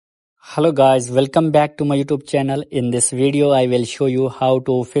Hello guys, welcome back to my YouTube channel. In this video, I will show you how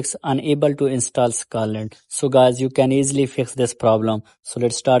to fix unable to install Scarlet. So guys, you can easily fix this problem. So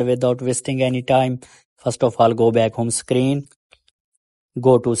let's start without wasting any time. First of all, go back home screen,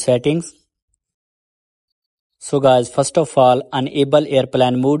 go to settings. So guys, first of all, enable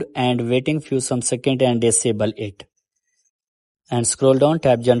airplane mode and waiting few some second and disable it. And scroll down,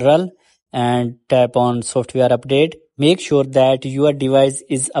 tap general and tap on software update. Make sure that your device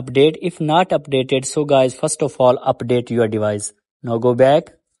is updated. If not updated, so guys, first of all, update your device. Now go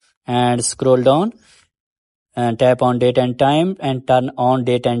back and scroll down and tap on date and time and turn on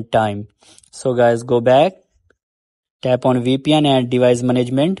date and time. So guys, go back, tap on VPN and device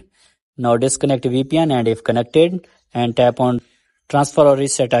management. Now disconnect VPN and if connected, and tap on transfer or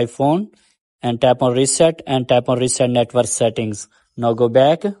reset iPhone and tap on reset and tap on reset network settings. Now go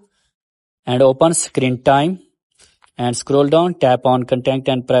back and open screen time and scroll down, tap on content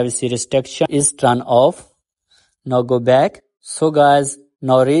and privacy restriction is turned off. Now go back. So guys,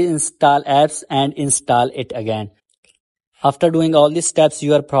 now reinstall apps and install it again. After doing all these steps,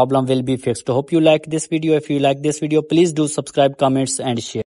 your problem will be fixed. Hope you like this video. If you like this video, please do subscribe, comments and share.